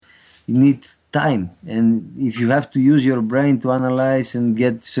you need time. And if you have to use your brain to analyze and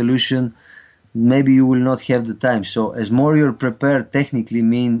get solution, maybe you will not have the time. So as more you're prepared technically,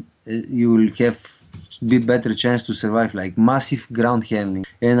 you will have better chance to survive, like massive ground handling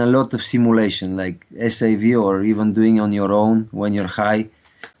and a lot of simulation, like SAV, or even doing on your own when you're high,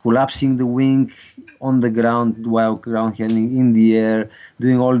 collapsing the wing on the ground while ground handling in the air,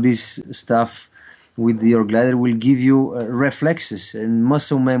 doing all this stuff with your glider will give you reflexes and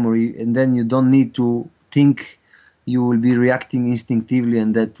muscle memory, and then you don't need to think. You will be reacting instinctively,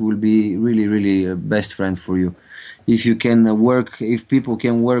 and that will be really, really a best friend for you. If you can if people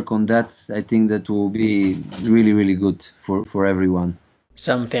can work on that, I think that will be really, really good for everyone.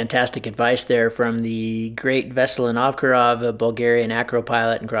 Some fantastic advice there from the great Veselin Ovkarov, a Bulgarian acro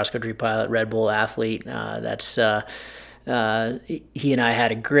pilot and cross-country pilot, Red Bull athlete. He and I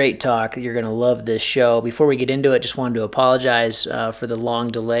had a great talk. You're going to love this show. Before we get into it, just wanted to apologize for the long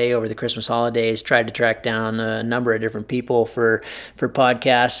delay over the Christmas holidays. Tried to track down a number of different people for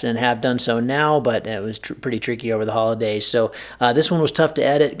podcasts and have done so now, but it was pretty tricky over the holidays. So this one was tough to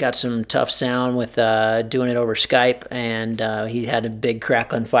edit. Got some tough sound with doing it over Skype, and he had a big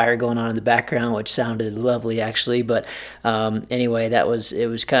crackling fire going on in the background, which sounded lovely actually. But anyway, it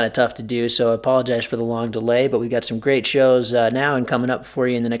was kind of tough to do. So I apologize for the long delay, but we got some great shows now and coming up for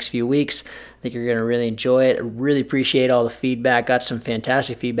you in the next few weeks. I think you're going to really enjoy it. I really appreciate all the feedback. Got some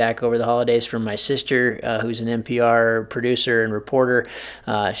fantastic feedback over the holidays from my sister, who's an NPR producer and reporter.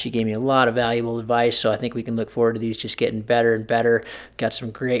 She gave me a lot of valuable advice, so I think we can look forward to these just getting better and better. Got some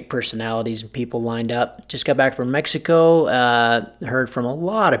great personalities and people lined up. Just got back from Mexico. Heard from a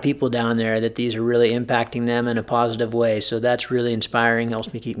lot of people down there that these are really impacting them in a positive way, so that's really inspiring.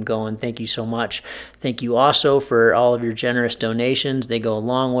 Helps me keep them going. Thank you so much. Thank you also for all of your generous donations. They go a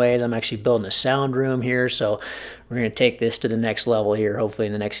long ways. I'm actually building a sound room here, so we're going to take this to the next level here, hopefully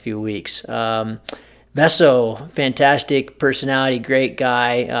in the next few weeks. Veso, fantastic personality, great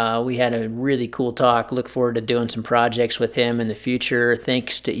guy. We had a really cool talk. Look forward to doing some projects with him in the future.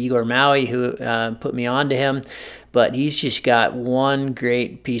 Thanks to Igor Maui, who put me on to him. But he's just got one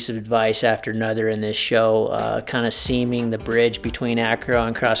great piece of advice after another in this show, kind of seaming the bridge between acro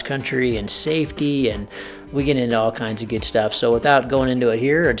and cross country and safety, and we get into all kinds of good stuff. So without going into it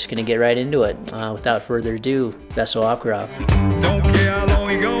here, I'm just going to get right into it. Without further ado, Veso Ovkarov. Don't care how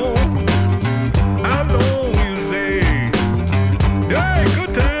long you go, how long you stay. Yeah,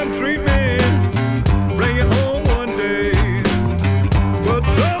 good time treatment, bring it home one day. But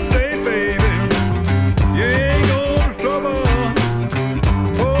someday, baby, you ain't gonna trouble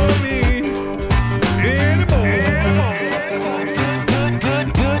for me anymore.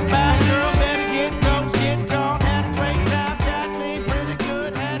 Goodbye, girl, better get close, get gone. Had a great time, got me pretty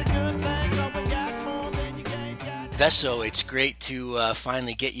good. Had a good thing, but we got more than you ain't got. Veso, it's great to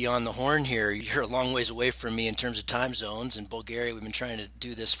finally get you on the horn here. You're a long ways away from me in terms of time zones. In Bulgaria, we've been trying to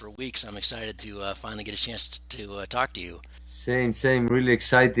do this for weeks. I'm excited to finally get a chance to talk to you. Same. Really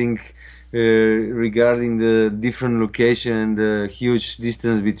exciting regarding the different location and the huge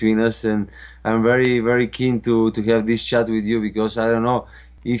distance between us. And I'm very, very keen to have this chat with you, because I don't know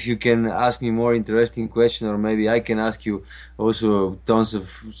if you can ask me more interesting question, or maybe I can ask you also tons of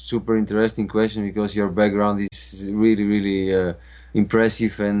super interesting questions, because your background is really, really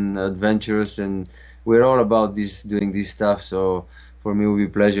impressive and adventurous, and we're all about doing this stuff. So for me, it will be a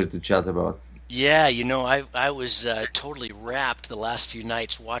pleasure to chat about. Yeah, I was totally wrapped the last few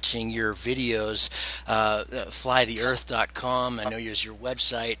nights watching your videos, flytheearth.com. I know it's your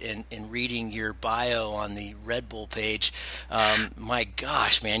website, and reading your bio on the Red Bull page. My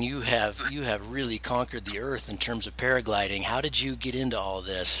gosh, man, you have really conquered the earth in terms of paragliding. How did you get into all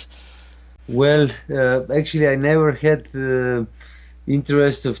this? Well, actually, I never had the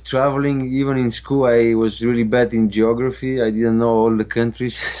interest of traveling. Even in school, I was really bad in geography. I didn't know all the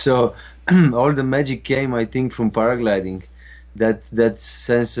countries, so all the magic came, I think, from paragliding. That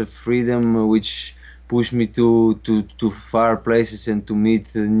sense of freedom, which pushed me to far places and to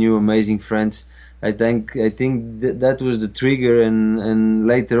meet new amazing friends. I think that was the trigger, and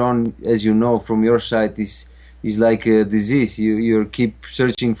later on, as you know from your side, is like a disease. You keep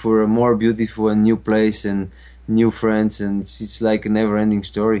searching for a more beautiful and new place and new friends, and it's like a never-ending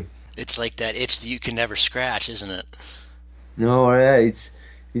story. It's like that itch that you can never scratch, isn't it? No, yeah, it's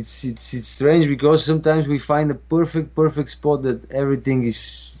strange, because sometimes we find a perfect spot that everything is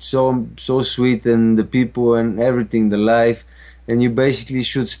so sweet, and the people and everything, the life, and you basically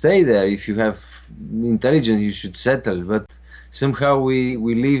should stay there. If you have intelligence, you should settle. But somehow we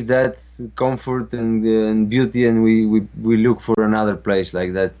leave that comfort and beauty, and we look for another place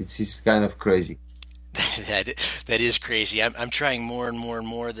like that. It's kind of crazy. That is crazy. I'm trying more and more and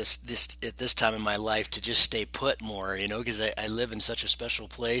more this at this time in my life to just stay put more, because I live in such a special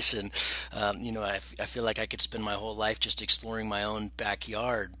place, and I feel like I could spend my whole life just exploring my own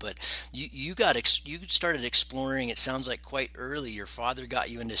backyard. But you started exploring. It sounds like quite early. Your father got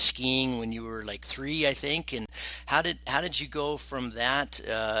you into skiing when you were like 3, I think. And how did you go from that?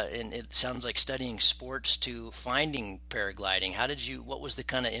 And it sounds like studying sports to finding paragliding. What was the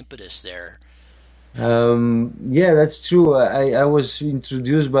kind of impetus there? Yeah, that's true. I was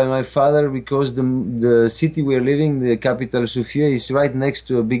introduced by my father because the city we're living, the capital Sofia, is right next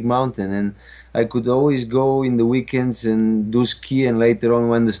to a big mountain, and I could always go in the weekends and do ski. And later on,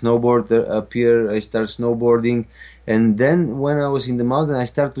 when the snowboard appeared, I start snowboarding. And then when I was in the mountain, I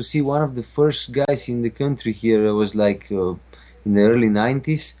started to see one of the first guys in the country here. It was like in the early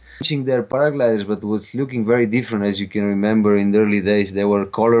 90s. Their paragliders, but was looking very different, as you can remember. In the early days, they were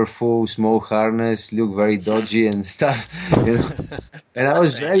colorful, small harness, look very dodgy and stuff. You know? And I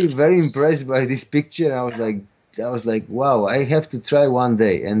was very, very impressed by this picture. I was like, wow, I have to try one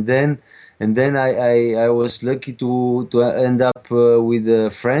day. And then I was lucky to end up with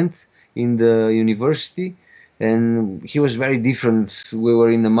a friend in the university, and he was very different. We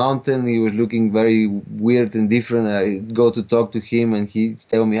were in the mountain. He was looking very weird and different. I go to talk to him, and he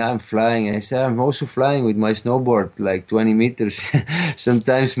tell me I'm flying. And I said I'm also flying with my snowboard, like 20 meters,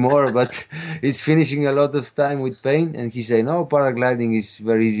 sometimes more, but it's finishing a lot of time with pain. And he said, no, paragliding is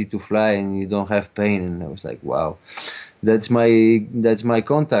very easy to fly, and you don't have pain. And I was like, wow, that's my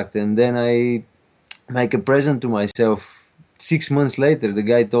contact. And then I make a present to myself. 6 months later, the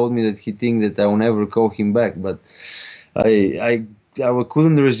guy told me that he think that I will never call him back, but I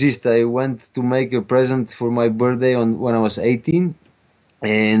couldn't resist. I went to make a present for my birthday when I was 18,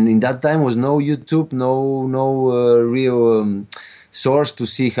 and in that time was no YouTube, no real source to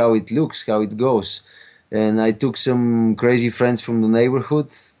see how it looks, how it goes. And I took some crazy friends from the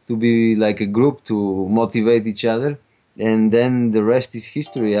neighborhood to be like a group to motivate each other. And then the rest is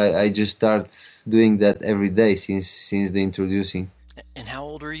history. I just start doing that every day since the introducing. And how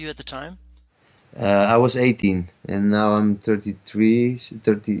old were you at the time? I was 18, and now I'm 33.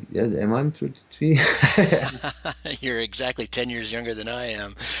 30? Yeah, am I 33? You're exactly 10 years younger than I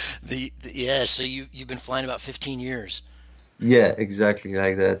am. Yeah. So you've been flying about 15 years. Yeah, exactly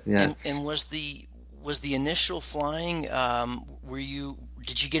like that. Yeah. And was the initial flying?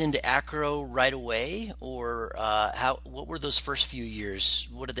 Did you get into acro right away, or what were those first few years?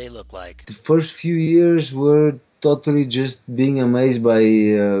 What did they look like? The first few years were totally just being amazed by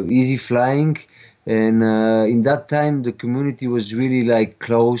easy flying. And in that time, the community was really like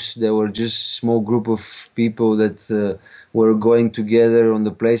close. There were just small group of people that were going together on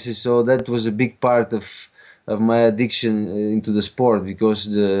the places. So that was a big part of my addiction into the sport, because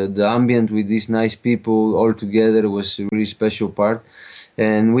the ambient with these nice people all together was a really special part.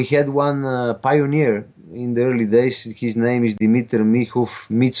 And we had one pioneer in the early days. His name is Dimitar Mihov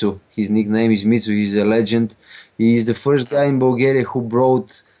Mitsu. His nickname is Mitsu. He's a legend. He is the first guy in Bulgaria who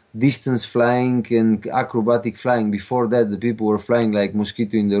brought distance flying and acrobatic flying. Before that, the people were flying like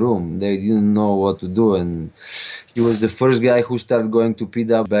mosquito in the room. They didn't know what to do, and he was the first guy who started going to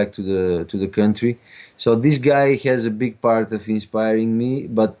PIDA back to the country. So this guy has a big part of inspiring me.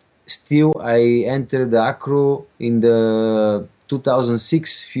 But still, I entered the acro in the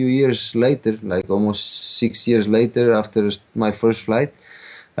 2006, few years later, like almost 6 years later after my first flight.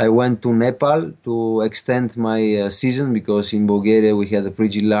 I went to Nepal to extend my season, because in Bulgaria we had a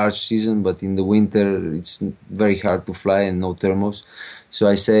pretty large season, but in the winter it's very hard to fly and no thermals. So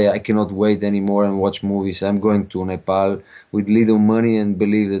I say I cannot wait anymore and watch movies. I'm going to Nepal with little money and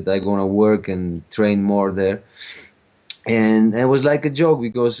believe that I'm going to work and train more there. And it was like a joke,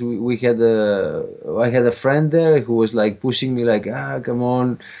 because I had a friend there who was like pushing me like, come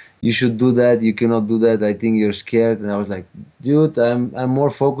on, you should do that. You cannot do that. I think you're scared. And I was like, dude, I'm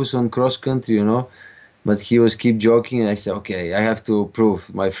more focused on cross country, But he was keep joking, and I said, okay, I have to prove,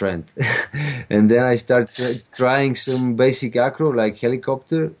 my friend. And then I started trying some basic acro like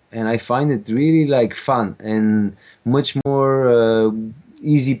helicopter, and I find it really like fun and much more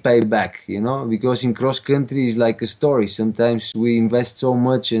easy payback, because in cross country is like a story. Sometimes we invest so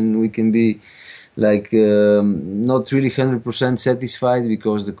much and we can be like not really 100% satisfied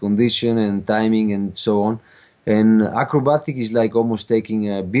because the condition and timing and so on. And acrobatic is like almost taking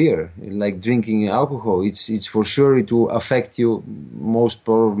a beer, like drinking alcohol. It's for sure it will affect you most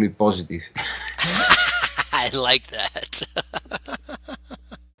probably positive. I like that.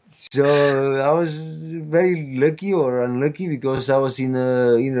 So I was very lucky or unlucky, because I was in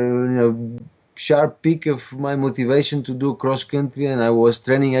a sharp peak of my motivation to do cross country, and I was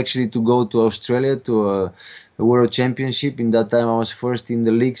training actually to go to Australia to a World Championship. In that time I was first in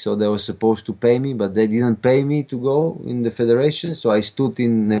the league, so they were supposed to pay me, but they didn't pay me to go in the federation. So I stood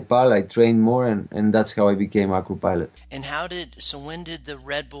in Nepal, I trained more, and that's how I became acro pilot. And when did the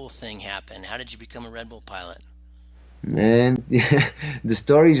Red Bull thing happen? How did you become a Red Bull pilot? And the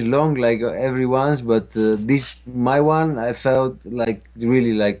story is long, like everyone's, but this my one I felt like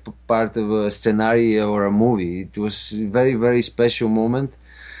really like part of a scenario or a movie. It was a very, very special moment.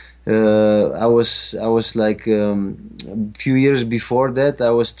 I was like a few years before that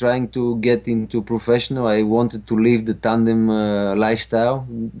I was trying to get into professional. I wanted to live the tandem lifestyle.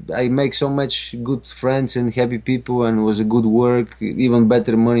 I make so much good friends and happy people, and it was a good work, even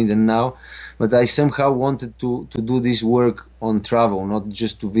better money than now. But I somehow wanted to do this work on travel, not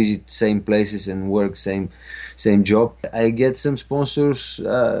just to visit same places and work same job. I get some sponsors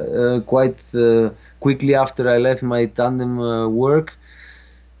quite quickly after I left my tandem work,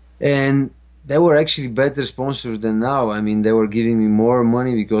 and they were actually better sponsors than now. I mean, they were giving me more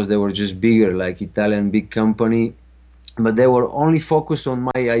money because they were just bigger, like Italian big company. But they were only focused on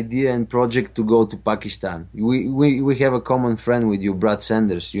my idea and project to go to Pakistan. We have a common friend with you, Brad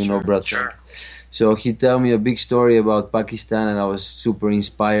Sanders. You know Brad Sanders. So he told me a big story about Pakistan, and I was super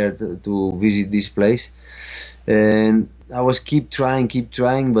inspired to visit this place. And I was keep trying,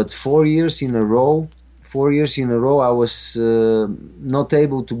 but 4 years in a row, I was not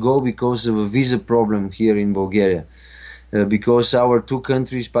able to go because of a visa problem here in Bulgaria. Because our two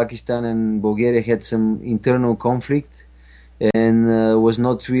countries, Pakistan and Bulgaria, had some internal conflict, and was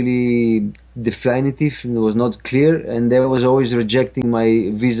not really definitive, and was not clear, and they was always rejecting my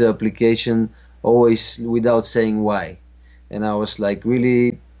visa application, always without saying why. And I was like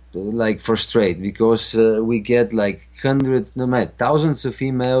really like frustrated, because we get like thousands of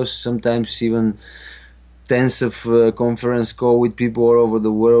emails, sometimes even tens of conference call with people all over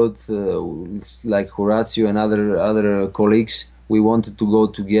the world, like Horatio and other colleagues. We wanted to go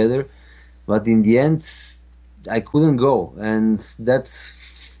together, but in the end, I couldn't go, and that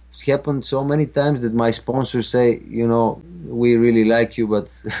happened so many times that my sponsors say, you know, we really like you, but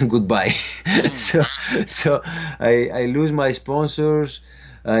goodbye. so I lose my sponsors.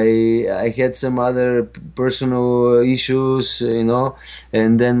 I had some other personal issues, you know,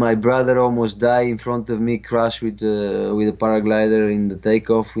 and then my brother almost died in front of me, crashed with a paraglider in the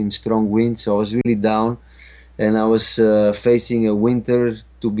takeoff in strong wind. So I was really down, and I was facing a winter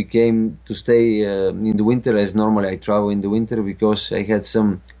to stay in the winter, as normally I travel in the winter, because I had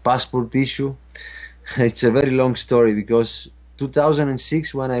some passport issue. It's a very long story, because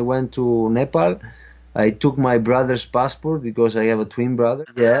 2006 when I went to Nepal, I took my brother's passport because I have a twin brother.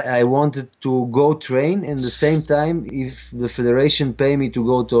 Yeah, I wanted to go train, and at the same time, if the federation pay me to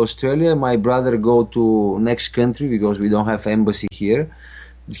go to Australia, my brother go to next country, because we don't have embassy here.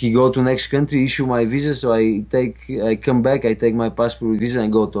 He go to next country, issue my visa, so I come back, I take my passport with visa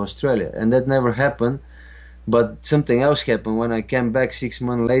and go to Australia. And that never happened. But something else happened. When I came back 6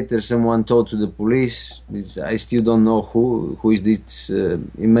 months later, someone told to the police. I still don't know who is this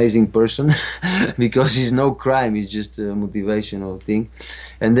amazing person, because it's no crime, it's just a motivational thing.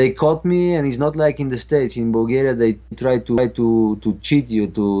 And they caught me, and it's not like in the States. In Bulgaria, they try to cheat you,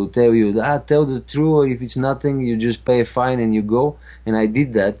 to tell you, tell the truth, or if it's nothing, you just pay a fine and you go. And I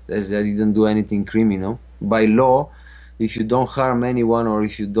did that, as I didn't do anything criminal. By law, if you don't harm anyone, or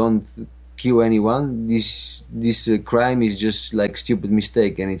if you don't kill anyone, this crime is just like stupid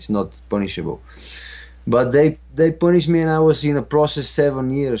mistake, and it's not punishable. But they punished me, and I was in a process 7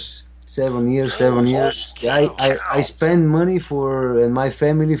 years. 7 years. I spent money and my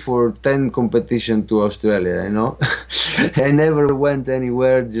family for 10 competition to Australia, you know. I never went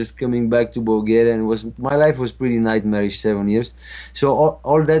anywhere, just coming back to Bulgaria, and my life was pretty nightmarish 7 years. So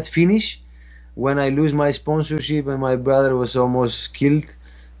all that finished when I lose my sponsorship, and my brother was almost killed.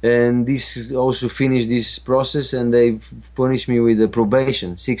 And this also finished this process, and they punished me with a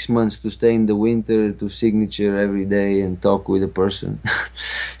probation, 6 months to stay in the winter, to signature every day and talk with a person.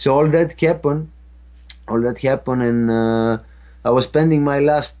 So all that happened, and I was spending my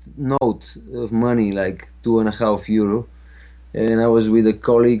last note of money, like €2.50, and I was with a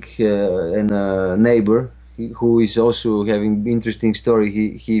colleague and a neighbor who is also having interesting story.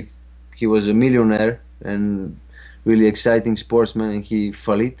 He was a millionaire and really exciting sportsman, and he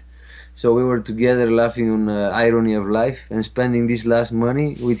fell it. So we were together laughing on the irony of life and spending this last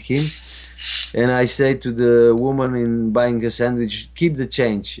money with him. And I say to the woman in buying a sandwich, keep the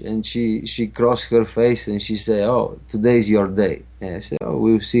change. And she crossed her face and she said, oh, today's your day. And I said, oh,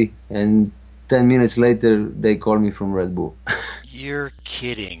 we'll see. And 10 minutes later, they called me from Red Bull. You're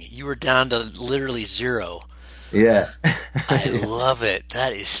kidding. You were down to literally zero. Yeah. I love it.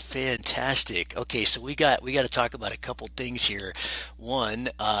 That is fantastic. Okay, so we got to talk about a couple things here. One,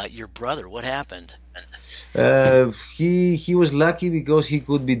 your brother, what happened? He was lucky because he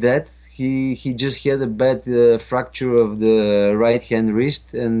could be dead. He just had a bad fracture of the right hand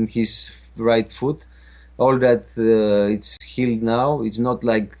wrist and his right foot. All that it's healed now. It's not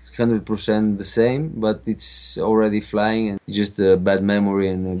like 100% the same, but it's already flying and just a bad memory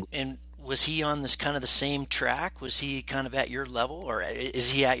and And was he on this kind of the same track? Was he kind of at your level, or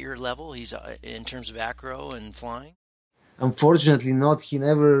is he at your level? He's in terms of acro and flying. unfortunately not. He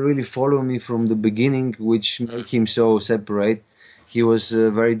never really followed me from the beginning, which made him so separate. He was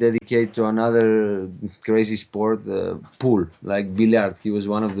very dedicated to another crazy sport, pool, like billiard. He was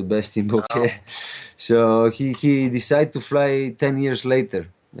one of the best in Bulgaria. So he decided to fly 10 years later.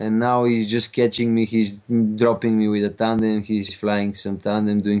 And now he's just catching me. He's dropping me with a tandem. He's flying some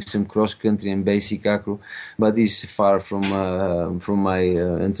tandem, doing some cross country and basic acro. But he's far from my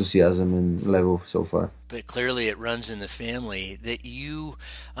enthusiasm and level so far. But clearly it runs in the family. That you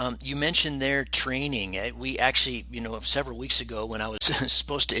mentioned their training. We actually, several weeks ago when I was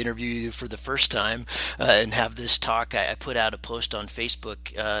supposed to interview you for the first time and have this talk, I put out a post on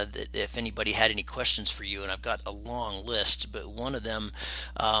Facebook that if anybody had any questions for you, and I've got a long list, but one of them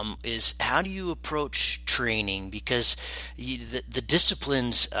is how do you approach training? Because the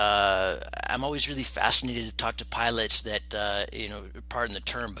disciplines, I'm always really fascinated to talk to pilots that, pardon the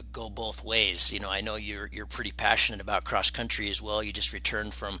term, but go both ways. I know you're pretty passionate about cross country as well. You just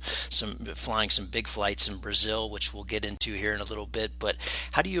returned from flying some big flights in Brazil, which we'll get into here in a little bit. But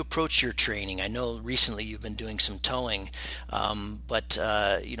how do you approach your training? I know recently you've been doing some towing, but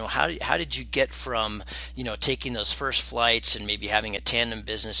how did you get from taking those first flights and maybe having a tandem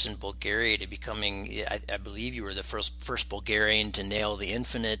business in Bulgaria to becoming, I believe you were the first Bulgarian to nail the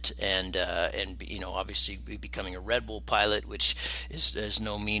Infinite, and obviously becoming a Red Bull pilot, which is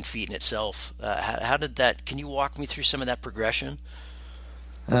no mean feat in itself. How did that? Can you walk me through some of that progression?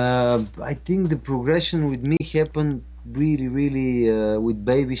 I think the progression with me happened really, really with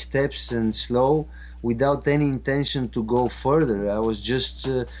baby steps and slow, without any intention to go further. I was just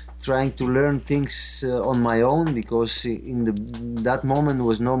trying to learn things on my own because in that moment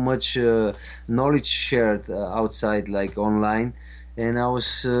was not much knowledge shared outside, like online. And I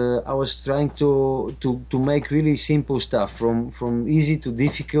was trying to make really simple stuff from easy to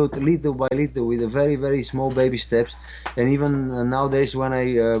difficult, little by little, with a very, very small baby steps. And even nowadays when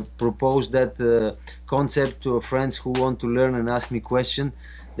I propose that concept to friends who want to learn and ask me questions,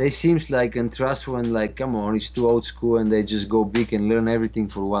 they seems like untrustful and like, come on, it's too old school, and they just go big and learn everything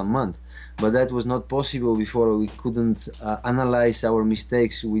for 1 month. But that was not possible before. We couldn't analyze our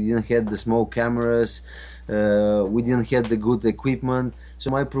mistakes. We didn't have the small cameras. We didn't have the good equipment. So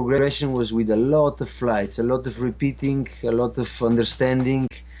my progression was with a lot of flights, a lot of repeating, a lot of understanding,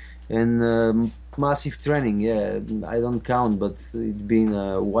 and massive training. Yeah, I don't count, but it's been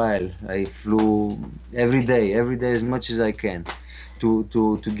a while. I flew every day as much as I can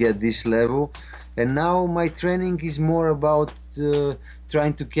to get this level. And now my training is more about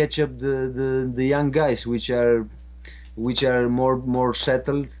trying to catch up the young guys, which are more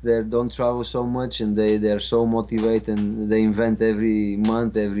settled. They don't travel so much, and they are so motivated, and they invent every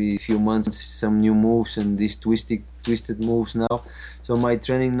month, every few months, some new moves and these twisted moves now. So my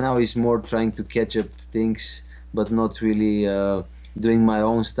training now is more trying to catch up things, but not really doing my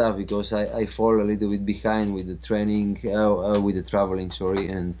own stuff, because I fall a little bit behind with the training, with the traveling, sorry,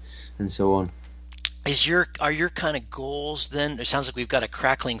 and so on. Are your kind of goals then? It sounds like we've got a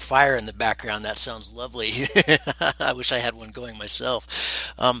crackling fire in the background. That sounds lovely. I wish I had one going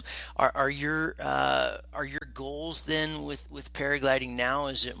myself. Are your goals then with paragliding now?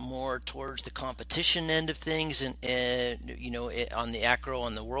 Is it more towards the competition end of things, and on the acro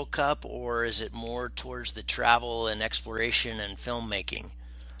on the World Cup, or is it more towards the travel and exploration and filmmaking?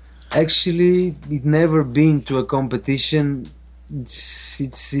 Actually, it never been to a competition. It's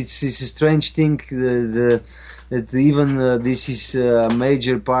a strange thing that even this is a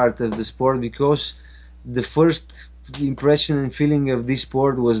major part of the sport, because the first impression and feeling of this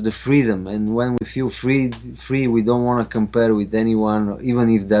sport was the freedom, and when we feel free, we don't want to compare with anyone, even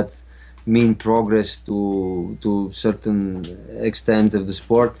if that mean progress to certain extent of the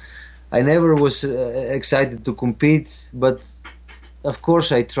sport. I never was excited to compete, but of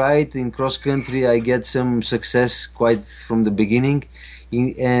course, I tried in cross country. I get some success quite from the beginning,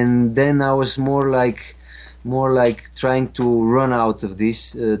 and then I was more like trying to run out of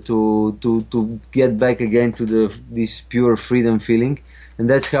this to get back again to this pure freedom feeling, and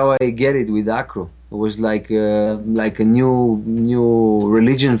that's how I get it with acro. It was like a new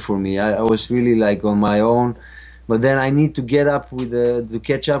religion for me. I was really like on my own, but then I need to get up with to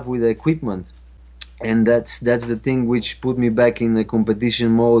catch up with the equipment, and that's the thing which put me back in the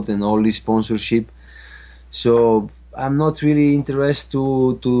competition mode and all this sponsorship. So I'm not really interested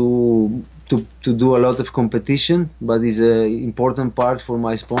to do a lot of competition, but it's an important part for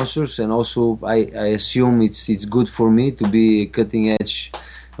my sponsors, and also I assume it's good for me to be cutting edge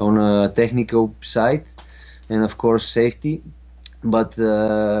on a technical side, and of course safety. But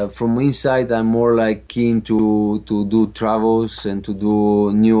from inside, I'm more like keen to do travels and to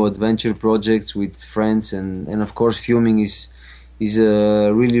do new adventure projects with friends, and of course filming is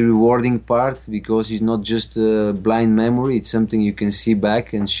a really rewarding part, because it's not just a blind memory, it's something you can see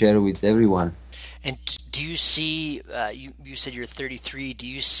back and share with everyone. And do you see, you said you're 33, do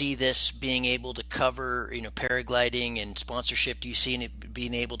you see this being able to cover, paragliding and sponsorship? Do you see it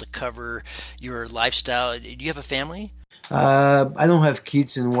being able to cover your lifestyle? Do you have a family? I don't have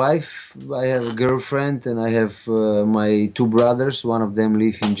kids and wife. I have a girlfriend, and I have my two brothers. One of them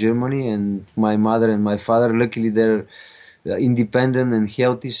live in Germany, and my mother and my father. Luckily, they're independent and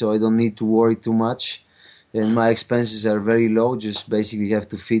healthy, so I don't need to worry too much. And my expenses are very low. Just basically have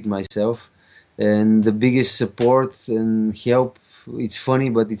to feed myself. And the biggest support and help, it's funny,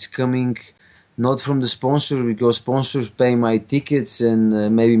 but it's coming not from the sponsor, because sponsors pay my tickets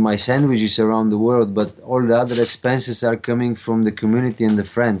and maybe my sandwiches around the world, but all the other expenses are coming from the community and the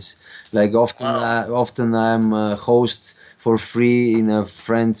friends. Like often I'm a host for free in a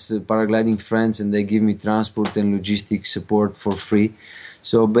friends paragliding friends, and they give me transport and logistic support for free.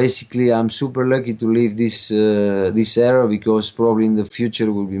 So basically, I'm super lucky to live this era, because probably in the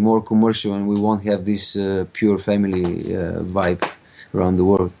future will be more commercial and we won't have this pure family vibe around the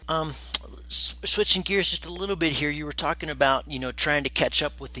world. Switching gears just a little bit here, you were talking about, trying to catch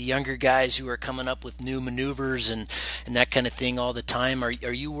up with the younger guys who are coming up with new maneuvers and that kind of thing all the time. Are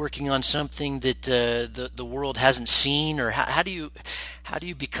you working on something that the world hasn't seen, or how do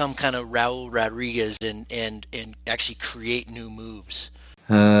you become kind of Raul Rodriguez and actually create new moves?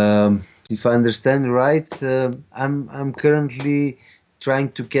 If I understand right, I'm currently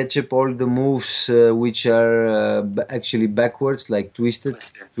trying to catch up all the moves which are actually backwards, like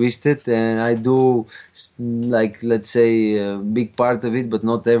twisted, and I do like, let's say, a big part of it, but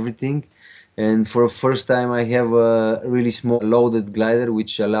not everything. And for the first time, I have a really small loaded glider,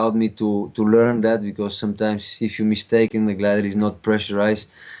 which allowed me to learn that, because sometimes if you mistake and the glider is not pressurized,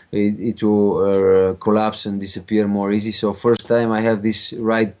 it will collapse and disappear more easy. So first time I have this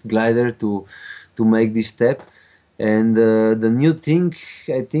right glider to make this step. And the new thing,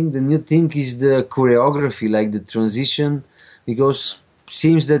 I think the new thing is the choreography, like the transition, because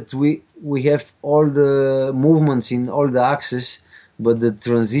seems that we have all the movements in all the axes, but the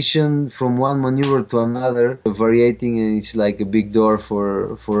transition from one maneuver to another varying, and it's like a big door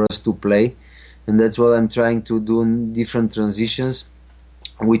for us to play. And that's what I'm trying to do in different transitions,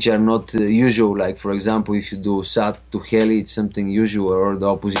 which are not usual. Like, for example, if you do sat to heli, it's something usual, or the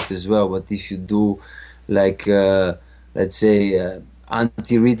opposite as well. But if you do like let's say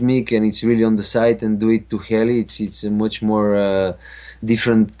anti-rhythmic, and it's really on the side, and do it to heli, it's a much more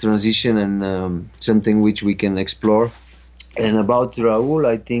different transition, and something which we can explore. And about Raul,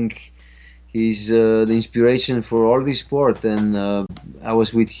 I think he's the inspiration for all this sport, and I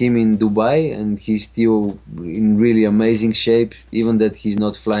was with him in Dubai, and he's still in really amazing shape, even that he's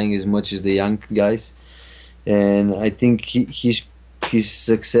not flying as much as the young guys. And I think his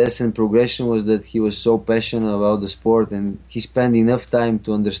success and progression was that he was so passionate about the sport, and he spent enough time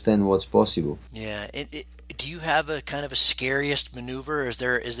to understand what's possible. Yeah. Do you have a kind of a scariest maneuver? Is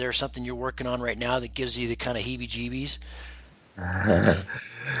there something you're working on right now that gives you the kind of heebie-jeebies?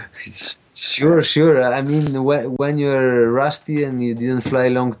 Sure. I mean, when you're rusty and you didn't fly a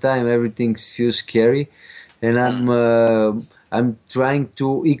long time, everything feels scary. And I'm trying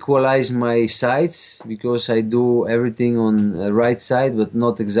to equalize my sides, because I do everything on the right side, but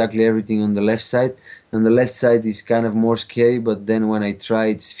not exactly everything on the left side. And the left side is kind of more scary, but then when I try,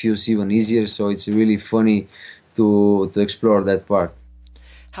 it feels even easier. So it's really funny to explore that part.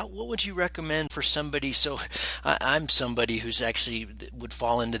 What would you recommend for somebody? So I'm somebody who's actually would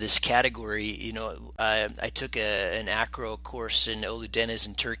fall into this category. I took an acro course in Ölüdeniz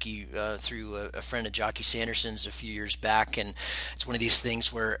in Turkey through a friend of Jockey Sanderson's a few years back, and it's one of these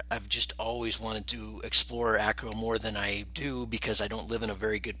things where I've just always wanted to explore acro more than I do, because I don't live in a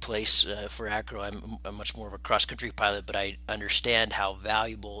very good place for acro. I'm much more of a cross-country pilot, but I understand how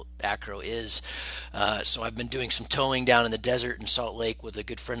valuable acro is. So I've been doing some towing down in the desert in Salt Lake with a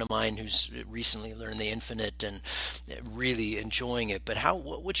good friend of mine who's recently learned the Infinite and really enjoying it. but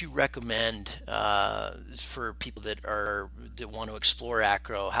what would you recommend for people that want to explore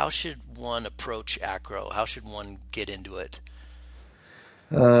acro? How should one approach acro? How should one get into it?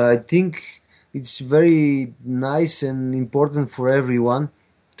 I think it's very nice and important for everyone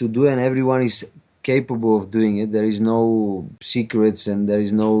to do, and everyone is capable of doing it. There is no secrets and there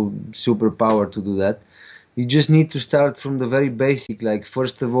is no superpower to do that. You just need to start from the very basic. Like,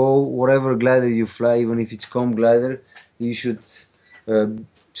 first of all, whatever glider you fly, even if it's comb glider, you should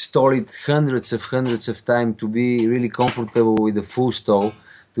stall it hundreds of times to be really comfortable with the full stall,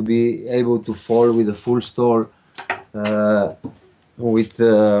 to be able to fall with a full stall with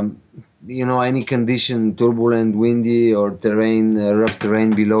any condition, turbulent, windy, or rough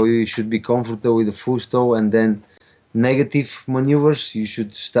terrain below you. You should be comfortable with the full stall, and then negative maneuvers. You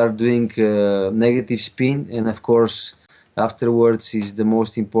should start doing negative spin, and of course, afterwards is the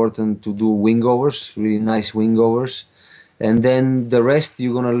most important to do wingovers, really nice wingovers. And then the rest,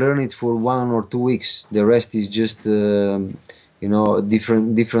 you're gonna learn it for 1 or 2 weeks. The rest is just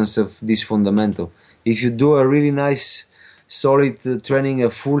difference of this fundamental. If you do a really nice solid training, a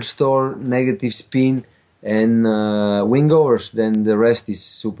full stall, negative spin, and wingovers, then the rest is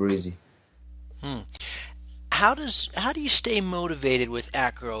super easy. How do you stay motivated with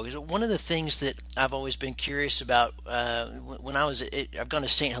acro? One of the things that I've always been curious about when I've gone to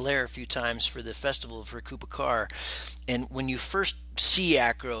St. Hilaire a few times for the festival for Coupe Car, and when you first see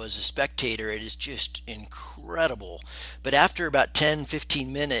acro as a spectator, it is just incredible. But after about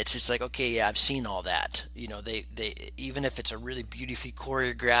 10-15 minutes, it's like, okay, yeah, I've seen all that. They even if it's a really beautifully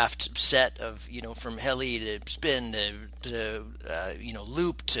choreographed set of from heli to spin to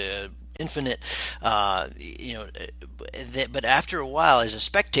loop to infinite, but after a while, as a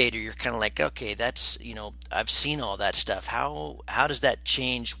spectator, you're kind of like, okay, that's I've seen all that stuff. How does that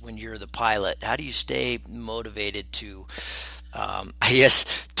change when you're the pilot? How do you stay motivated to I guess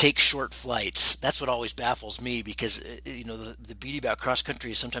take short flights? That's what always baffles me, because the beauty about cross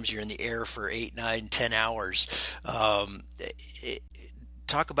country is sometimes you're in the air for 8, 9, 10 hours.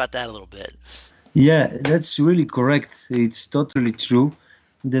 Talk about that a little bit. Yeah, that's really correct. It's totally true.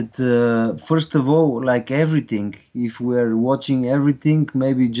 That first of all, like everything, if we're watching everything,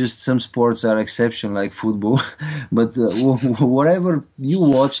 maybe just some sports are exception, like football, but whatever you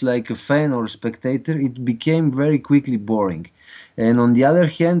watch, like a fan or spectator, it became very quickly boring. And on the other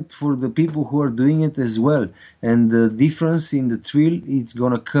hand, for the people who are doing it as well, and the difference in the thrill, it's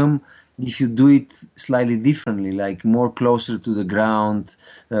gonna come if you do it slightly differently, like more closer to the ground,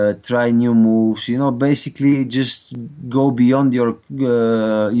 try new moves, basically just go beyond your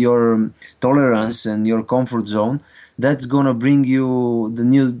tolerance and your comfort zone. That's gonna bring you the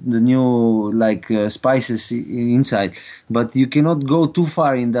new spices inside. But you cannot go too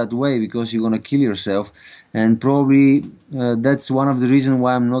far in that way, because you're gonna kill yourself. And probably that's one of the reasons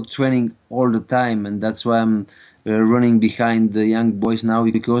why I'm not training all the time, and that's why I'm running behind the young boys now,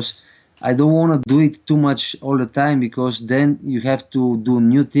 because I don't want to do it too much all the time, because then you have to do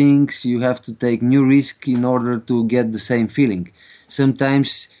new things, you have to take new risks in order to get the same feeling.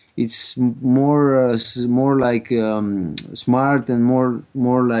 Sometimes it's more like smart and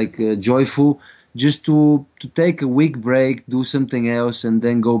more like joyful, just to take a week break, do something else, and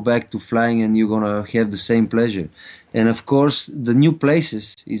then go back to flying, and you're gonna have the same pleasure. And of course, the new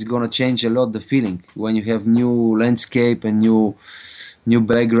places is gonna change a lot the feeling when you have new landscape and new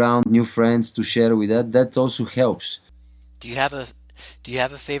background, new friends to share with that. That also helps. Do you have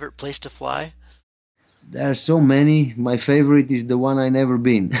a favorite place to fly? There are so many. My favorite is the one I never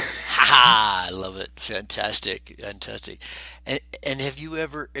been. Ha! I love it. Fantastic. And have you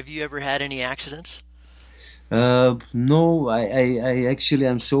ever had any accidents? No, I actually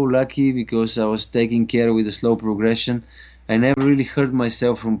am so lucky, because I was taking care with the slow progression. I never really hurt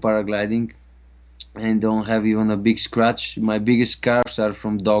myself from paragliding. I don't have even a big scratch. My biggest scars are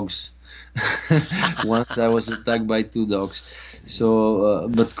from dogs. Once I was attacked by 2 dogs. So,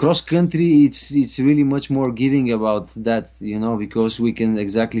 but cross country, it's really much more giving about that, because we can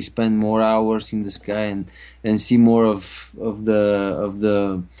exactly spend more hours in the sky and see more of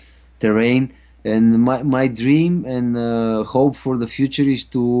the terrain. And my dream and hope for the future is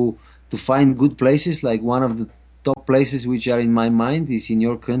to find good places. Like, one of the top places which are in my mind is in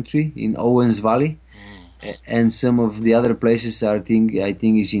your country, in Owens Valley. And some of the other places I think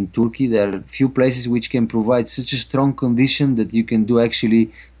is in Turkey. There are few places which can provide such a strong condition that you can do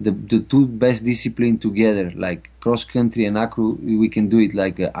actually the 2 best discipline together, like cross country and acro. We can do it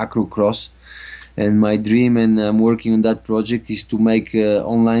like acro cross. And my dream, and I'm working on that project, is to make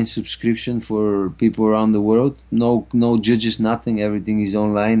online subscription for people around the world. No judges, nothing. Everything is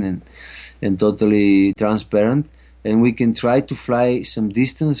online and totally transparent. and we can try to fly some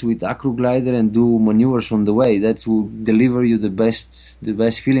distance with acro glider and do maneuvers on the way. That will deliver you the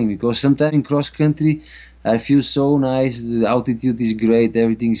best feeling, because sometimes in cross country I feel so nice, the altitude is great,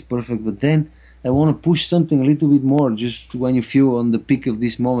 everything is perfect, but then I want to push something a little bit more. Just when you feel on the peak of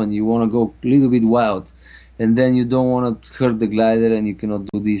this moment, you want to go a little bit wild, and then you don't want to hurt the glider and you cannot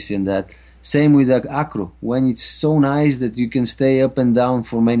do this and that. Same with the acro. When it's so nice that you can stay up and down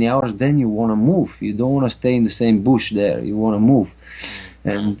for many hours, then you want to move. You don't want to stay in the same bush there. You want to move.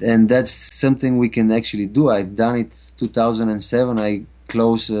 And that's something we can actually do. I've done it 2007. I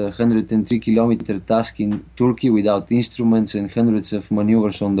closed a 103-kilometer task in Turkey without instruments and hundreds of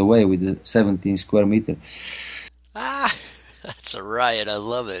maneuvers on the way with a 17 square meter. Ah, that's a riot. I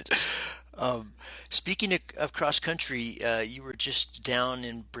love it. Speaking of cross country, you were just down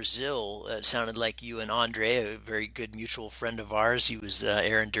in Brazil. It sounded like you and Andre, a very good mutual friend of ours. He was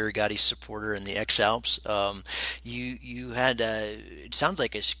Aaron Durigati's supporter in the X Alps. You had it sounds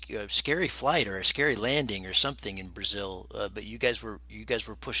like a scary flight or a scary landing or something in Brazil. But you guys were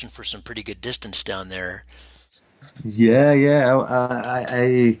pushing for some pretty good distance down there. Yeah, yeah.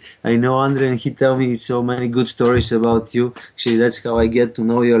 I know Andre, and he tell me so many good stories about you. Actually, that's how I get to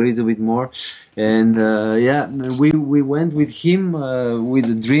know you a little bit more. And yeah, we went with him with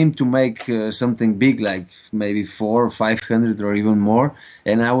a dream to make something big, like maybe 400 or 500 or even more.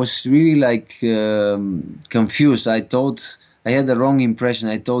 And I was really like confused. I had the wrong impression.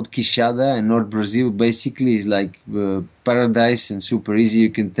 I thought Quixada and North Brazil basically is like paradise and super easy. You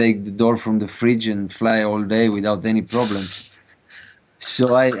can take the door from the fridge and fly all day without any problems. So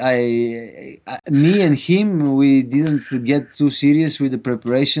me and him, we didn't get too serious with the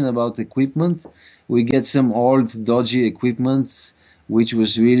preparation about equipment. We get some old dodgy equipment, which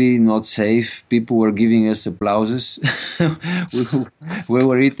was really not safe. People were giving us applauses. I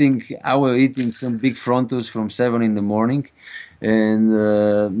were eating some big frontos from 7 in the morning, and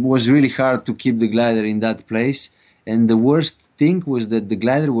it was really hard to keep the glider in that place. And the worst thing was that the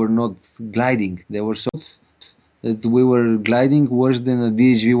glider were not gliding. They were so that we were gliding worse than a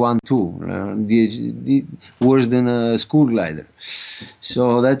DHV-12, worse than a school glider.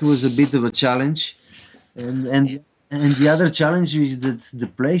 So that was a bit of a challenge. And the other challenge is that the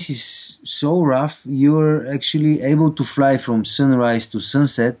place is so rough, you're actually able to fly from sunrise to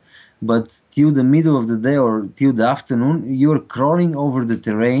sunset, but till the middle of the day or till the afternoon, you're crawling over the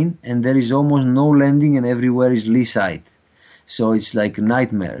terrain and there is almost no landing and everywhere is lee side. So it's like a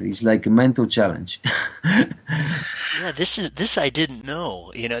nightmare. It's like a mental challenge. Yeah, this I didn't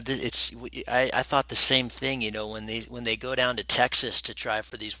know. I thought the same thing. When they go down to Texas to try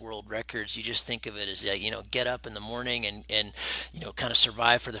for these world records, you just think of it as get up in the morning and kind of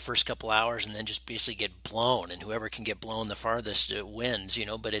survive for the first couple hours and then just basically get blown, and whoever can get blown the farthest wins.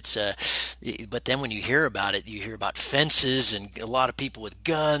 But then when you hear about it, you hear about fences and a lot of people with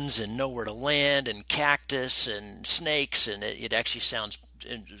guns and nowhere to land and cactus and snakes, and it actually sounds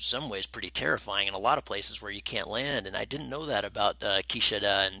in some ways pretty terrifying in a lot of places where you can't land. And I didn't know that about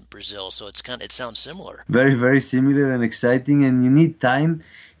Quixada in Brazil, so it sounds similar. Very, very similar and exciting, and you need time.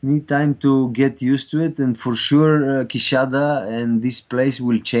 You need time to get used to it, and for sure Quixada and this place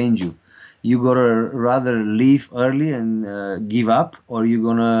will change you. You gotta rather leave early and give up, or you're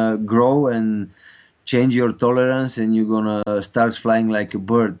gonna grow and change your tolerance, and you're gonna start flying like a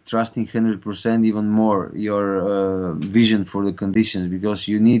bird, trusting 100% even more your vision for the conditions, because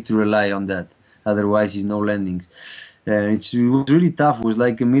you need to rely on that. Otherwise, it's no landings. And it was really tough. It was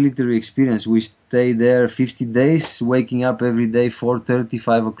like a military experience. We stayed there 50 days, waking up every day 4:30,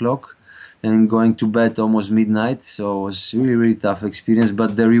 5 o'clock, and going to bed almost midnight. So it was really, really tough experience.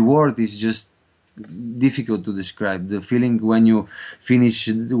 But the reward is just difficult to describe. The feeling when you finish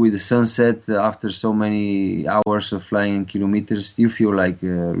with the sunset after so many hours of flying in kilometers, you feel like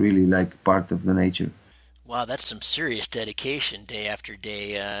really like part of the nature. Wow, that's some serious dedication day after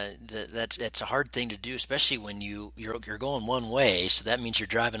day. That's a hard thing to do, especially when you're going one way. So that means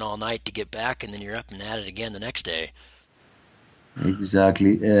you're driving all night to get back, and then you're up and at it again the next day.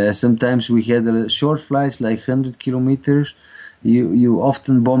 Exactly. Sometimes we had short flights like 100 kilometers. You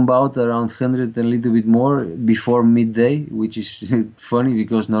often bomb out around 100 and a little bit more before midday, which is funny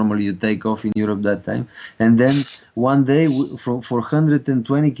because normally you take off in Europe that time. And then one day for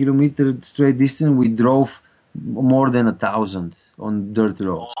 120 kilometer straight distance, we drove more than 1,000 on dirt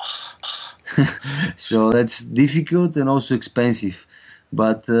roads. So that's difficult and also expensive.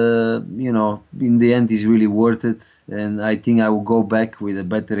 But, in the end, it's really worth it. And I think I will go back with a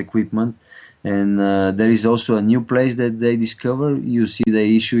better equipment. And there is also a new place that they discover. You see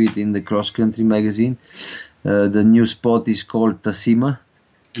they issue it in the Cross Country magazine. The new spot is called Tacima.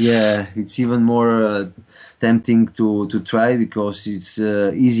 Yeah, it's even more tempting to try because it's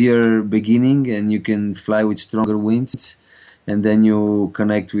easier beginning and you can fly with stronger winds, and then you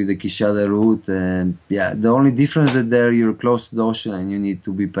connect with the Kishada route. And yeah, the only difference that there you're close to the ocean and you need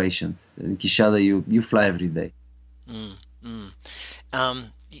to be patient. In Kishada, you fly every day. Mm, mm.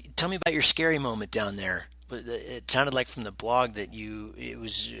 Tell me about your scary moment down there. It sounded like from the blog that it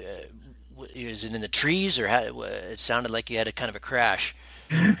was, is it in the trees or it sounded like you had a kind of a crash.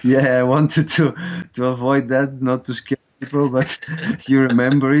 Yeah, I wanted to avoid that, not to scare people, but you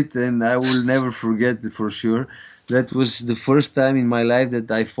remember it, and I will never forget it for sure. That was the first time in my life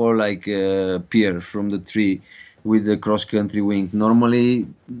that I fall like a pear from the tree with the cross country wing. Normally,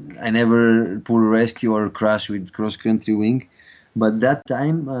 I never pull rescue or crash with cross country wing, but that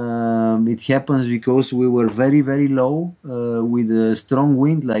time it happens because we were very very low with a strong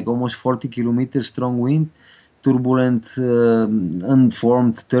wind, like almost 40 kilometers strong wind, turbulent,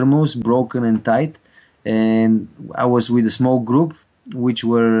 unformed thermos, broken and tight. And I was with a small group, which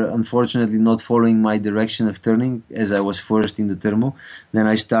were unfortunately not following my direction of turning as I was first in the thermo. Then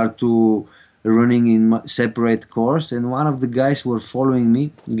I start to running in separate course, and one of the guys were following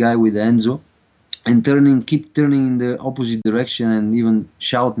me, guy with Enzo, and keep turning in the opposite direction and even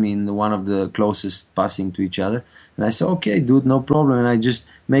shout me in one of the closest passing to each other. And I said, okay, dude, no problem. And I just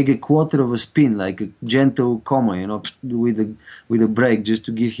make a quarter of a spin, like a gentle comma, with a brake, just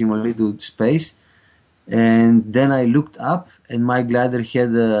to give him a little space. And then I looked up, and my glider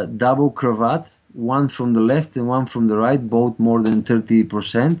had a double cravat, one from the left and one from the right, both more than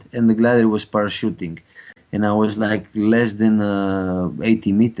 30%, and the glider was parachuting. And I was like less than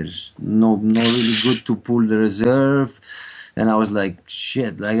 80 meters. No, not really good to pull the reserve. And I was like,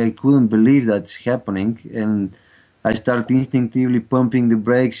 shit, like I couldn't believe that's happening. And I started instinctively pumping the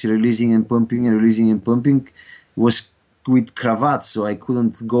brakes, releasing and pumping and releasing and pumping. It was with cravat, so I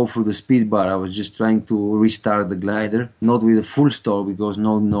couldn't go for the speed bar. I was just trying to restart the glider, not with a full stall because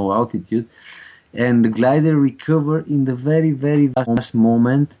no altitude. And the glider recovered in the very, very last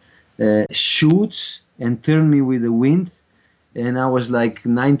moment, shoots and turned me with the wind, and I was like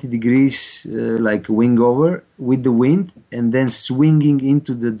 90 degrees, like wing over with the wind, and then swinging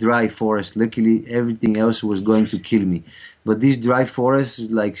into the dry forest. Luckily, everything else was going to kill me, but this dry forest,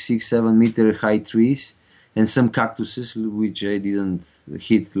 like 6-7 meter high trees, and some cactuses which I didn't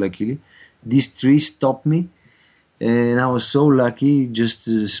hit. Luckily, these trees stopped me, and I was so lucky. Just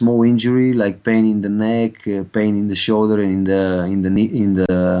a small injury, like pain in the neck, pain in the shoulder, and in the knee, in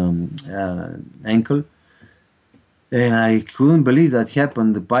the ankle. And I couldn't believe that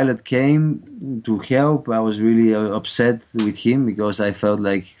happened. The pilot came to help. I was really upset with him because I felt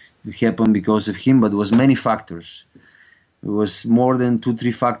like it happened because of him, but it was many factors. It was more than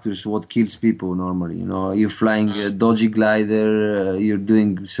 2-3 factors what kills people normally. You're flying a dodgy glider, you're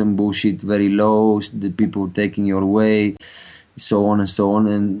doing some bullshit very low, the people taking your way, so on and so on.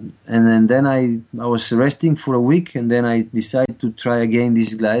 And then I was resting for a week, and then I decided to try again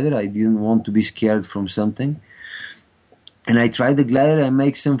this glider. I didn't want to be scared from something. And I tried the glider, I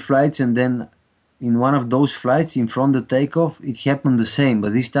make some flights, and then in one of those flights in front of the takeoff, it happened the same.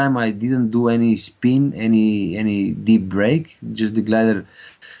 But this time I didn't do any spin, any deep brake. Just the glider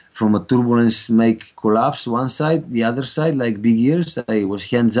from a turbulence make collapse one side, the other side, like big ears. I was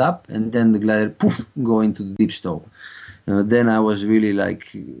hands up, and then the glider poof, go into the deep stall. Then I was really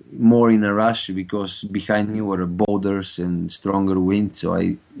like more in a rush because behind me were boulders and stronger wind. So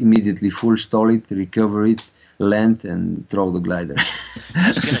I immediately full stall it, recover it, land, and throw the glider. I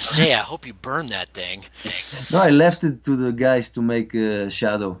was gonna say, I hope you burned that thing. No, I left it to the guys to make a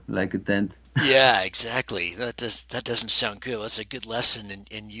shadow, like a tent. Yeah, exactly. That doesn't sound good. That's a good lesson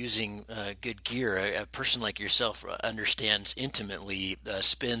in using good gear. A person like yourself understands intimately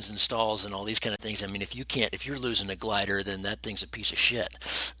spins and stalls and all these kind of things. I mean, if you're losing a glider, then that thing's a piece of shit.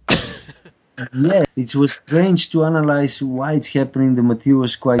 Yeah, it was strange to analyze why it's happening. The material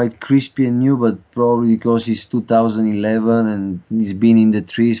was quite crispy and new, but probably because it's 2011 and it's been in the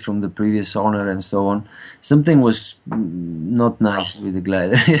trees from the previous owner and so on. Something was not nice with the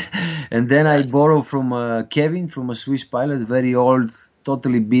glider. And then I borrowed from Kevin, from a Swiss pilot, very old,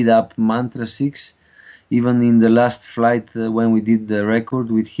 totally beat up Mantra 6. Even in the last flight when we did the record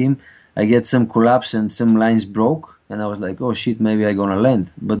with him, I get some collapse and some lines broke. And I was like, oh shit, maybe I'm gonna land.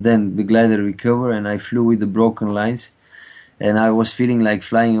 But then the glider recovered and I flew with the broken lines. And I was feeling like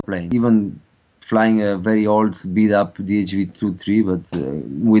flying a plane. Even flying a very old, beat up DHV-23, but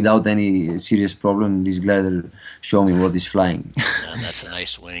without any serious problem, this glider showed me what is flying. Yeah, that's a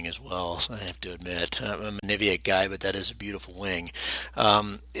nice wing as well, I have to admit. I'm a Nivea guy, but that is a beautiful wing.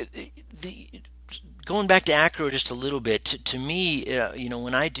 going back to acro just a little bit, to me,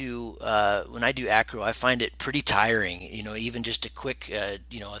 when I do acro, I find it pretty tiring. Even just a quick, a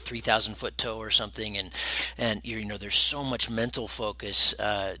 3,000 foot tow or something, and there's so much mental focus.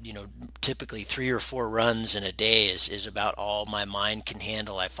 Typically 3 or 4 runs in a day is about all my mind can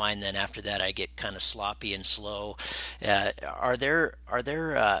handle. I find then after that I get kind of sloppy and slow.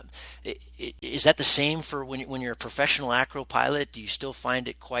 Is that the same for when you're a professional acro pilot? Do you still find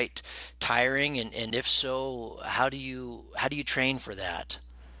it quite tiring? And if so, how do you train for that?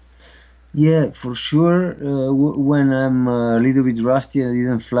 Yeah, for sure. When I'm a little bit rusty, I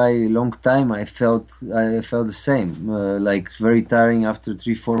didn't fly a long time. I felt the same, like very tiring after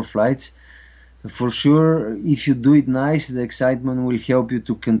 3, 4 flights. For sure, if you do it nice, the excitement will help you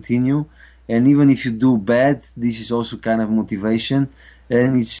to continue. And even if you do bad, this is also kind of motivation.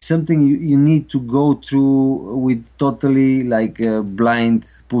 And it's something you need to go through with totally like a blind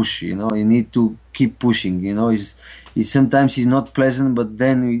push. You need to keep pushing. It's sometimes it's not pleasant, but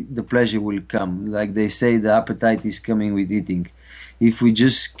then the pleasure will come. Like they say, the appetite is coming with eating. If we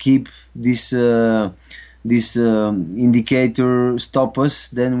just keep this indicator stop us,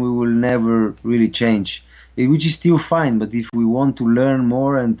 then we will never really change. Which is still fine, but if we want to learn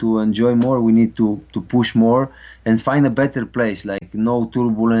more and to enjoy more, we need to push more and find a better place, like no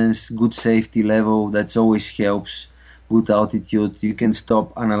turbulence, good safety level. That always helps. Good altitude. You can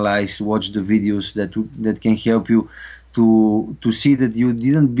stop, analyze, watch the videos that can help you to see that you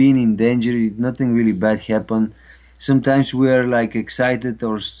didn't been in danger. Nothing really bad happened. Sometimes we are like excited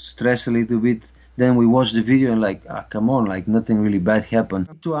or stressed a little bit. Then we watch the video and like, come on, like nothing really bad happened.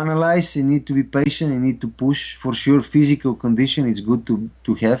 To analyze, you need to be patient, you need to push. For sure, physical condition is good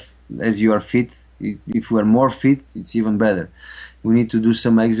to have as you are fit. If we are more fit, it's even better. We need to do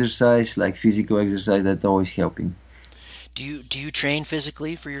some exercise, like physical exercise, that's always helping. Do you train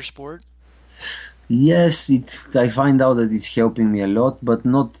physically for your sport? Yes, I find out that it's helping me a lot, but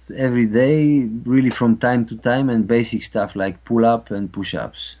not every day, really from time to time, and basic stuff like pull up and push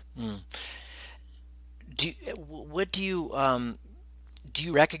ups. Mm. What do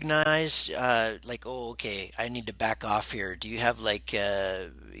you recognize like, oh, okay, I need to back off here? Do you have like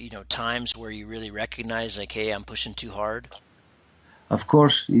times where you really recognize like, hey, I'm pushing too hard? Of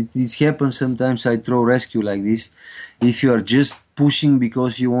course, it happens sometimes. I throw rescue like this. If you are just pushing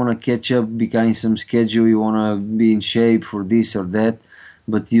because you want to catch up behind some schedule, you want to be in shape for this or that,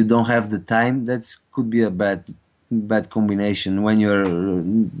 but you don't have the time, that could be a bad combination. When you're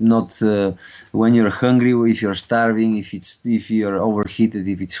not when you're hungry, if you're starving, if you're overheated,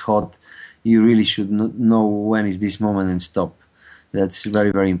 if it's hot, you really should know when is this moment and stop. That's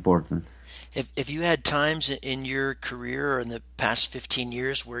very, very important. If you had times in your career or in the past 15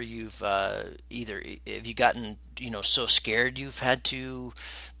 years where you've have you gotten so scared you've had to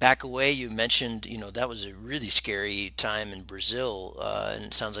back away? You mentioned that was a really scary time in Brazil, and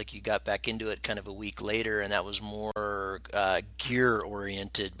it sounds like you got back into it kind of a week later, and that was more gear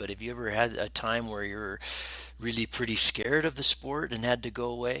oriented. But have you ever had a time where you're really pretty scared of the sport and had to go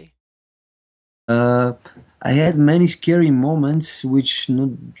away? I had many scary moments which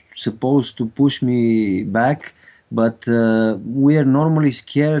not supposed to push me back, but we are normally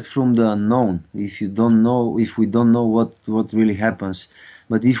scared from the unknown. If we don't know what really happens,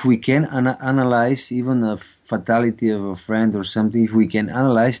 but if we can analyze even a fatality of a friend or something, if we can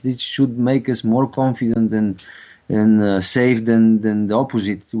analyze, this should make us more confident and safe than the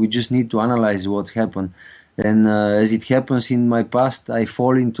opposite. We just need to analyze what happened. And as it happens in my past, I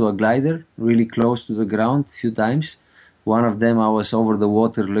fall into a glider really close to the ground a few times. One of them I was over the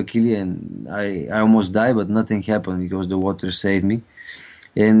water luckily, and I almost died, but nothing happened because the water saved me.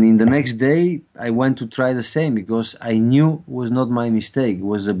 And in the next day, I went to try the same because I knew it was not my mistake. It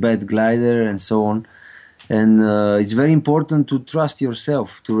was a bad glider and so on. And it's very important to trust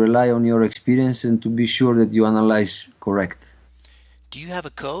yourself, to rely on your experience and to be sure that you analyze correct. Do you have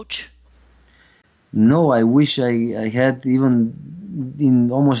a coach? No, I wish I had. Even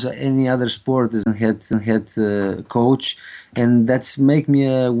in almost any other sport doesn't had coach, and that's make me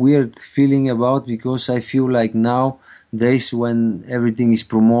a weird feeling about, because I feel like nowadays when everything is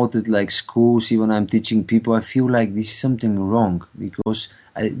promoted like schools, even I'm teaching people, I feel like there's something wrong because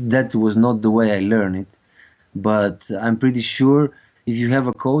that was not the way I learned it. But I'm pretty sure if you have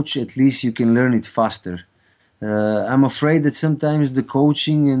a coach, at least you can learn it faster. I'm afraid that sometimes the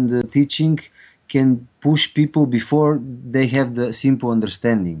coaching and the teaching can push people before they have the simple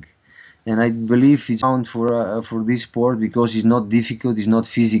understanding. And I believe it's found for this sport because it's not difficult, it's not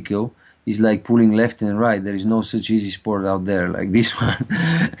physical. It's like pulling left and right. There is no such easy sport out there like this one.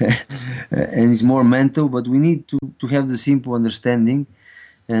 And it's more mental, but we need to have the simple understanding.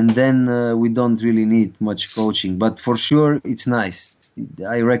 and then we don't really need much coaching. But for sure, it's nice.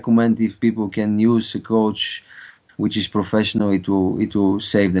 I recommend if people can use a coach which is professional, it will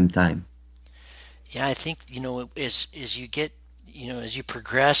save them time. Yeah, I think, as you get, as you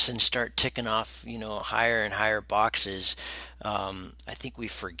progress and start ticking off, higher and higher boxes, I think we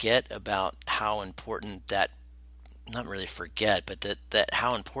forget about how important that, not really forget, but that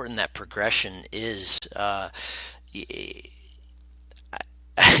how important that progression is. I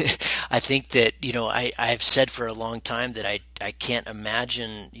think that, I've said for a long time that I can't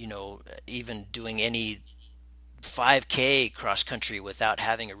imagine, even doing any 5K cross country without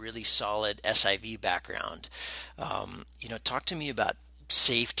having a really solid SIV background. Talk to me about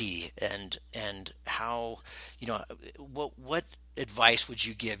safety and how, what advice would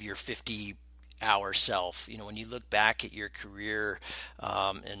you give your 50-hour self? When you look back at your career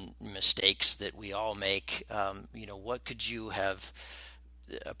and mistakes that we all make, what could you have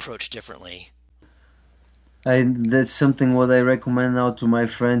approached differently? That's something what I recommend now to my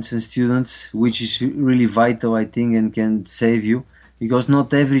friends and students, which is really vital, I think, and can save you. Because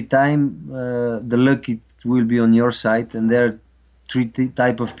not every time the luck it will be on your side, and there are three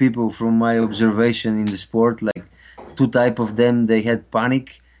type of people from my observation in the sport. Like two type of them, they had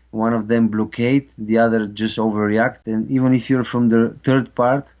panic. One of them blockade, the other just overreact. And even if you're from the third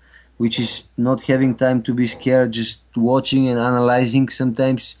part, which is not having time to be scared, just watching and analyzing,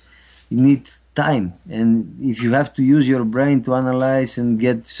 sometimes you need time, and if you have to use your brain to analyze and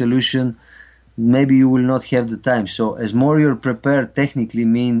get solution, maybe you will not have the time. So as more you're prepared technically,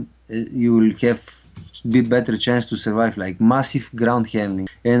 you will have be better chance to survive, like massive ground handling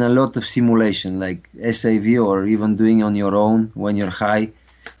and a lot of simulation like SAV, or even doing on your own when you're high,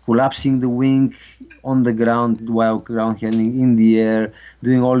 collapsing the wing on the ground while ground handling in the air,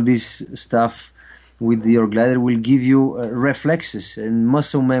 doing all this stuff with your glider will give you reflexes and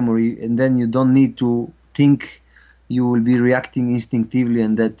muscle memory, and then you don't need to think, you will be reacting instinctively,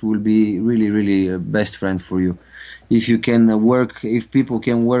 and that will be really, really a best friend for you. If you can if people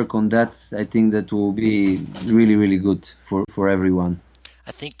can work on that, I think that will be really, really good for everyone.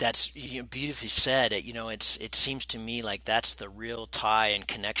 I think that's beautifully said. It seems to me like that's the real tie and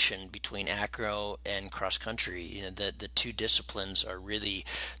connection between acro and cross country. The two disciplines are really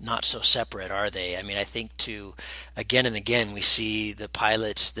not so separate, are they? I mean, I think again and again we see the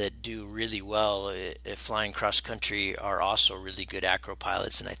pilots that do really well flying cross country are also really good acro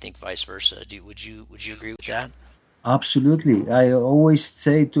pilots, and I think vice versa. Would you agree with that? Absolutely. I always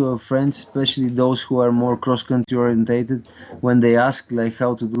say to our friends, especially those who are more cross-country orientated, when they ask like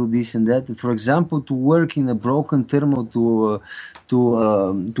how to do this and that. For example, to work in a broken thermal, to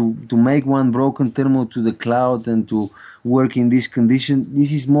make one broken thermal to the cloud and to work in this condition,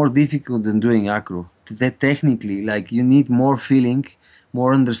 this is more difficult than doing acro. That technically, like you need more feeling,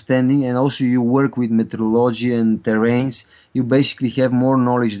 more understanding, and also you work with meteorology and terrains. You basically have more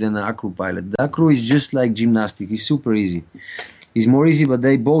knowledge than an acro pilot. The acro is just like gymnastics. It's super easy. It's more easy, but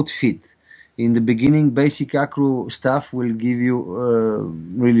they both fit. In the beginning, basic acro stuff will give you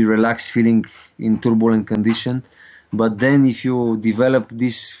really relaxed feeling in turbulent condition. But then if you develop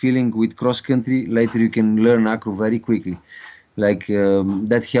this feeling with cross country, later you can learn acro very quickly. Like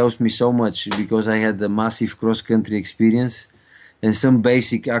that helps me so much because I had a massive cross country experience and some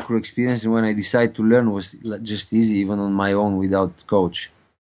basic acro experience, and when I decided to learn was just easy, even on my own without coach.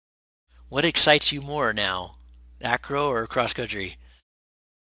 What excites you more now, acro or cross country?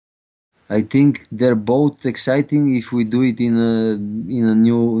 I think they're both exciting if we do it in a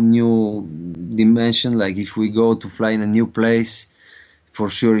new dimension. Like if we go to fly in a new place, for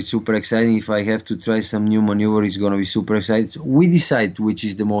sure it's super exciting. If I have to try some new maneuver, it's gonna be super exciting. So we decide which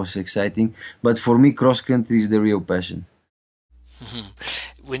is the most exciting, but for me, cross country is the real passion.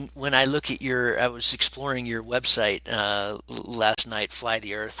 When I look at I was exploring your website last night,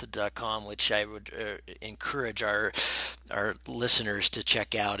 flytheearth.com, which I would encourage our listeners to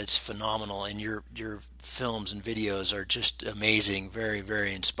check out. It's phenomenal, and your films and videos are just amazing, very,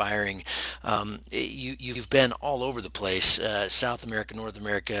 very inspiring. You've been all over the place, South America, North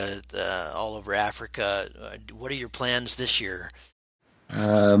America, all over Africa. What are your plans this year?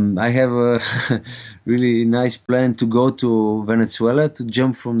 I have a really nice plan to go to Venezuela to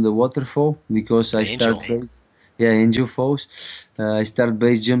jump from the waterfall because Angel Falls. I started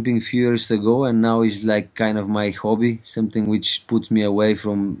base jumping a few years ago, and now it's like kind of my hobby, something which puts me away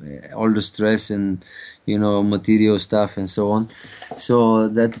from all the stress and material stuff and so on. So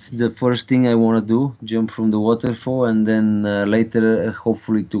that's the first thing I want to do: jump from the waterfall, and then later,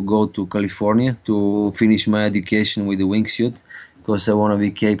 hopefully, to go to California to finish my education with the wingsuit, because I want to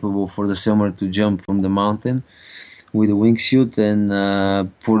be capable for the summer to jump from the mountain. with a wingsuit. And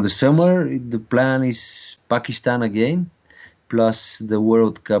for the summer, the plan is Pakistan again, plus the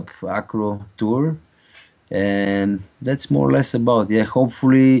World Cup Acro Tour. And that's more or less about. Yeah,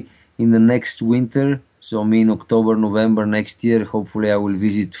 hopefully in the next winter, so I mean October, November next year, hopefully I will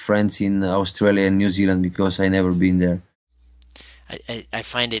visit friends in Australia and New Zealand because I never been there. I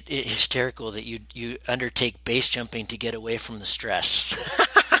find it hysterical that you undertake base jumping to get away from the stress.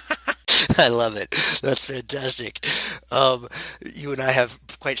 I love it. That's fantastic. You and I have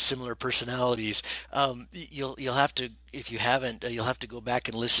quite similar personalities. You'll have to, if you haven't, you'll have to go back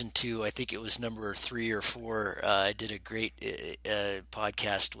and listen to. I think it was number 3 or 4. I did a great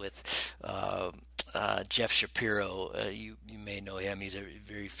podcast with Jeff Shapiro. You may know him. He's a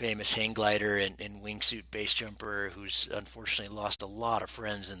very famous hang glider and wingsuit base jumper who's unfortunately lost a lot of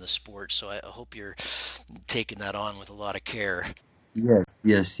friends in the sport. So I hope you're taking that on with a lot of care. Yes,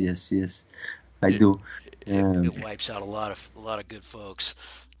 yes, yes, yes. I do. It wipes out a lot of good folks.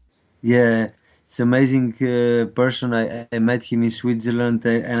 Yeah, it's amazing person. I met him in Switzerland,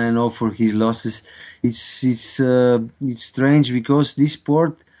 and I know for his losses, it's strange because this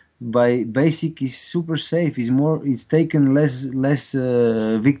sport by basic is super safe. It's taken less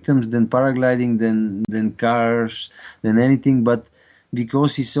victims than paragliding, than cars, than anything. But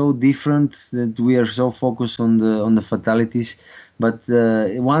because it's so different that we are so focused on the fatalities. But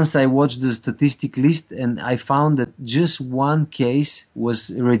once I watched the statistic list and I found that just one case was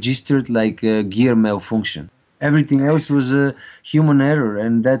registered like a gear malfunction. Everything else was a human error,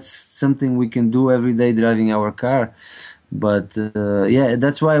 and that's something we can do every day driving our car. But yeah,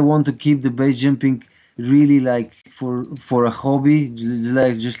 that's why I want to keep the base jumping really like for a hobby,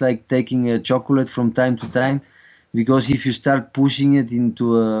 just like taking a chocolate from time to time. Because if you start pushing it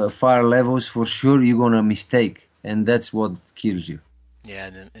into far levels, for sure you're gonna mistake, and that's what kills you. Yeah,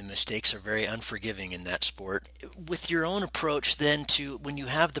 and mistakes are very unforgiving in that sport. With your own approach then to when you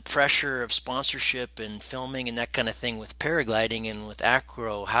have the pressure of sponsorship and filming and that kind of thing with paragliding and with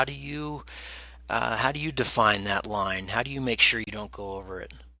acro, how do you define that line? How do you make sure you don't go over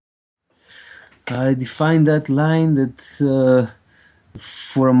it? I define that line that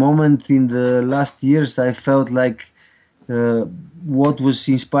for a moment in the last years I felt like what was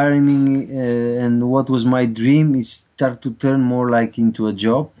inspiring me and what was my dream is start to turn more like into a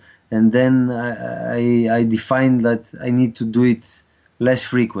job, and then I defined that I need to do it less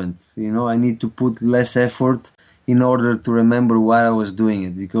frequent. I need to put less effort in order to remember why I was doing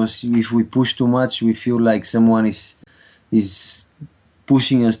it, because if we push too much we feel like someone is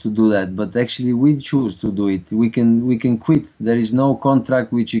pushing us to do that, but actually we choose to do it. We can quit. There is no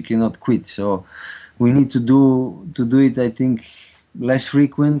contract which you cannot quit. So we need to do it, I think, less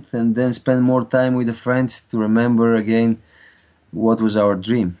frequent, and then spend more time with the friends to remember again what was our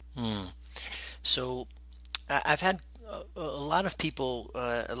dream. So I've had a lot of people,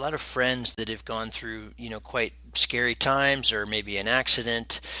 a lot of friends that have gone through, quite scary times or maybe an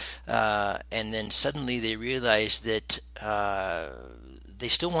accident, and then suddenly they realize that they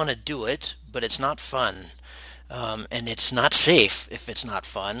still want to do it, but it's not fun. And it's not safe if it's not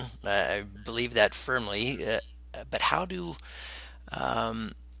fun. I believe that firmly. But how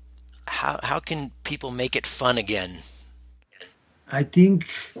can people make it fun again? I think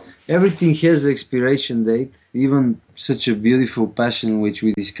everything has an expiration date, even such a beautiful passion which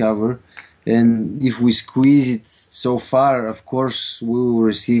we discover. And if we squeeze it so far, of course, we will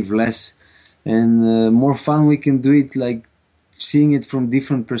receive less. And more fun we can do it like seeing it from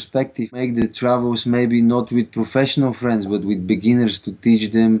different perspective. Make the travels maybe not with professional friends, but with beginners to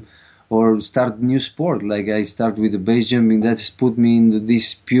teach them, or start new sport. Like I start with the base jumping. That's put me in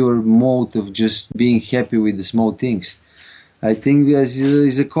this pure mode of just being happy with the small things. I think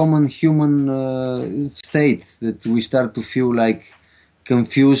is a common human state that we start to feel like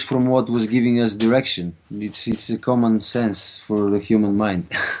confused from what was giving us direction. It's a common sense for the human mind.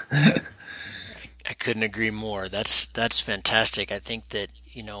 I couldn't agree more. That's fantastic. I think that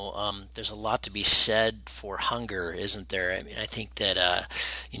there's a lot to be said for hunger, isn't there? I mean, I think that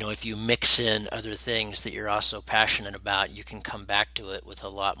if you mix in other things that you're also passionate about, you can come back to it with a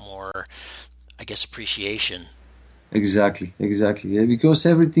lot more, I guess, appreciation. Exactly. Yeah, because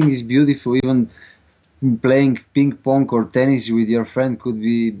everything is beautiful. Even playing ping pong or tennis with your friend could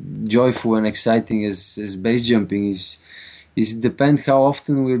be joyful and exciting as base jumping is. It depends how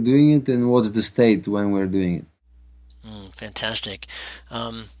often we're doing it and what's the state when we're doing it. Fantastic.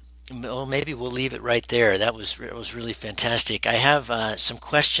 Well, maybe we'll leave it right there. That was really fantastic. I have some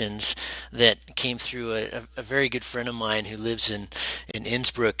questions that came through a very good friend of mine who lives in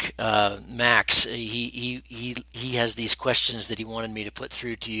Innsbruck, Max. He has these questions that he wanted me to put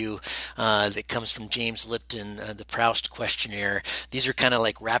through to you. That comes from James Lipton, the Proust questionnaire. These are kind of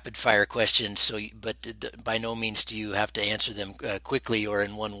like rapid fire questions. But by no means do you have to answer them quickly or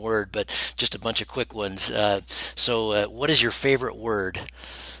in one word, but just a bunch of quick ones. What is your favorite word?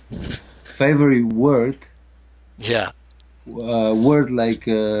 Favorite word? Yeah. Word like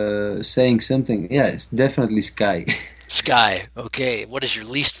saying something. Yeah, it's definitely sky. Sky. Okay. What is your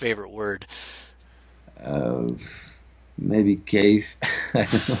least favorite word? uh, Maybe cave. I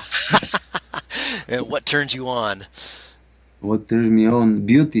don't know. And what turns you on? What turns me on?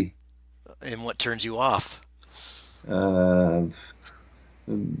 Beauty. And what turns you off? Uh,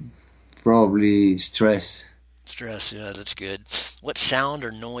 Probably stress. Stress. Yeah, that's good. What sound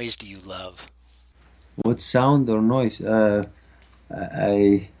or noise do you love? What sound or noise? I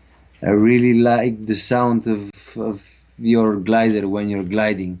I really like the sound of your glider when you're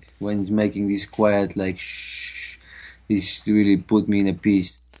gliding, when it's making this quiet like shh. This really put me in a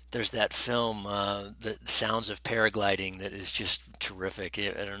peace. There's that film, The Sounds of Paragliding, that is just terrific.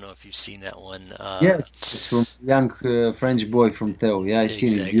 I don't know if you've seen that one. Yes, it's from a young French boy from Teo. Yeah, I seen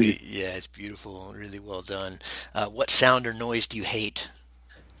it. Exactly. Beautiful. Yeah, it's beautiful. Really well done. What sound or noise do you hate?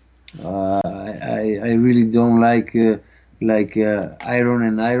 I really don't like iron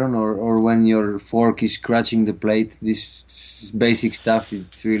and iron or when your fork is scratching the plate. This basic stuff.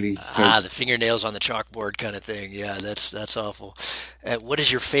 It's really The hurts. fingernails on the chalkboard kind of thing. Yeah, that's awful. What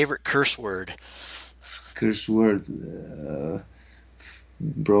is your favorite curse word? Curse word.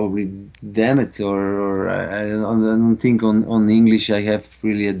 Probably damn it I don't think on English I have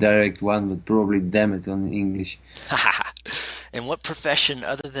really a direct one, but probably damn it on English. And what profession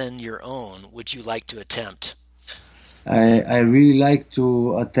other than your own would you like to attempt? I really like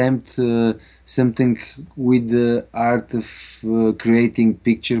to attempt something with the art of creating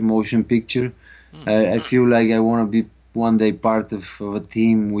motion picture. I feel like I want to be one day part of a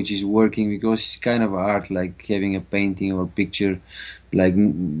team which is working, because it's kind of art, like having a painting or picture, like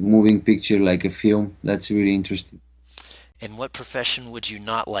moving picture, like a film. That's really interesting. And what profession would you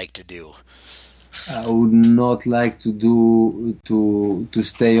not like to do? I would not like to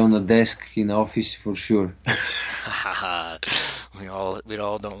stay on a desk in office for sure. We all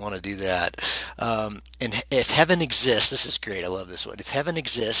don't want to do that. And if heaven exists, this is great. I love this one. If heaven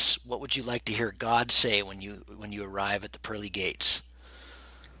exists, what would you like to hear God say when you arrive at the pearly gates?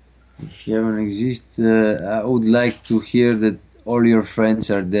 If heaven exists, I would like to hear that all your friends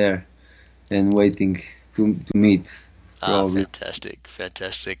are there and waiting to meet, probably. Fantastic,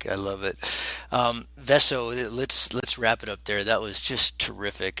 fantastic. I love it. Veso, let's wrap it up there. That was just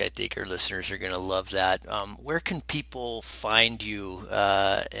terrific. I think our listeners are going to love that. Where can people find you,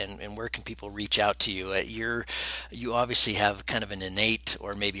 and where can people reach out to you? You obviously have kind of an innate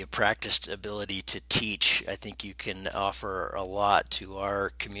or maybe a practiced ability to teach. I think you can offer a lot to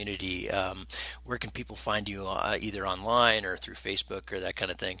our community. Where can people find you, either online or through Facebook or that kind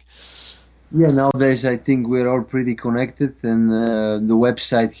of thing? Yeah, nowadays I think we're all pretty connected, and the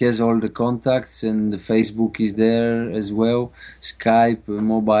website has all the contacts, and the Facebook is there as well. Skype,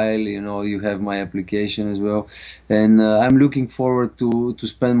 mobile, you have my application as well, and I'm looking forward to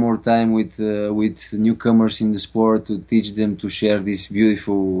spend more time with newcomers in the sport, to teach them to share this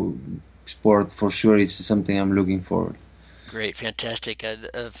beautiful sport. For sure, it's something I'm looking forward. Great, fantastic.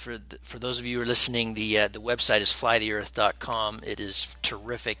 For those of you who are listening, the website is flytheearth.com. It is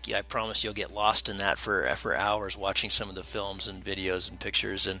terrific. I promise you'll get lost in that for hours watching some of the films and videos and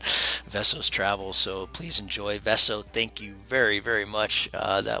pictures and Veso's travels. So please enjoy. Veso, thank you very, very much.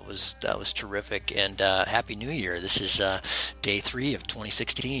 That was terrific. And Happy New Year. This is day 3 of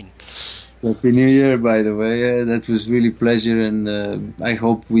 2016. Happy New Year, by the way. That was really pleasure, and I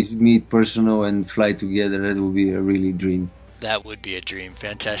hope we meet personal and fly together. That will be a really dream. That would be a dream.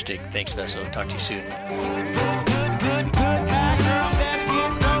 Fantastic. Thanks, Veso. Talk to you soon.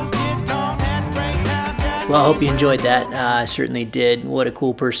 Well, I hope you enjoyed that. I certainly did. What a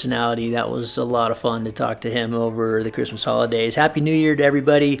cool personality. That was a lot of fun to talk to him over the Christmas holidays. Happy New Year to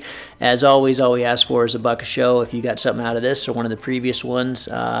everybody. As always, all we ask for is $1 a show. If you got something out of this or one of the previous ones,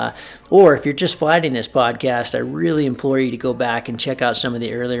 or if you're just finding this podcast, I really implore you to go back and check out some of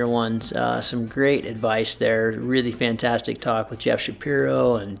the earlier ones. Some great advice there. Really fantastic talk with Jeff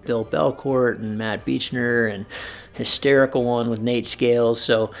Shapiro and Bill Belcourt and Matt Beechner, and hysterical one with Nate Scales.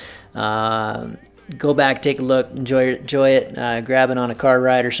 So, go back, take a look, enjoy it, grab it on a car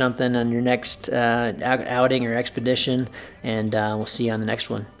ride or something on your next outing or expedition, and we'll see you on the next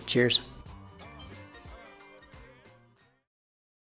one. Cheers.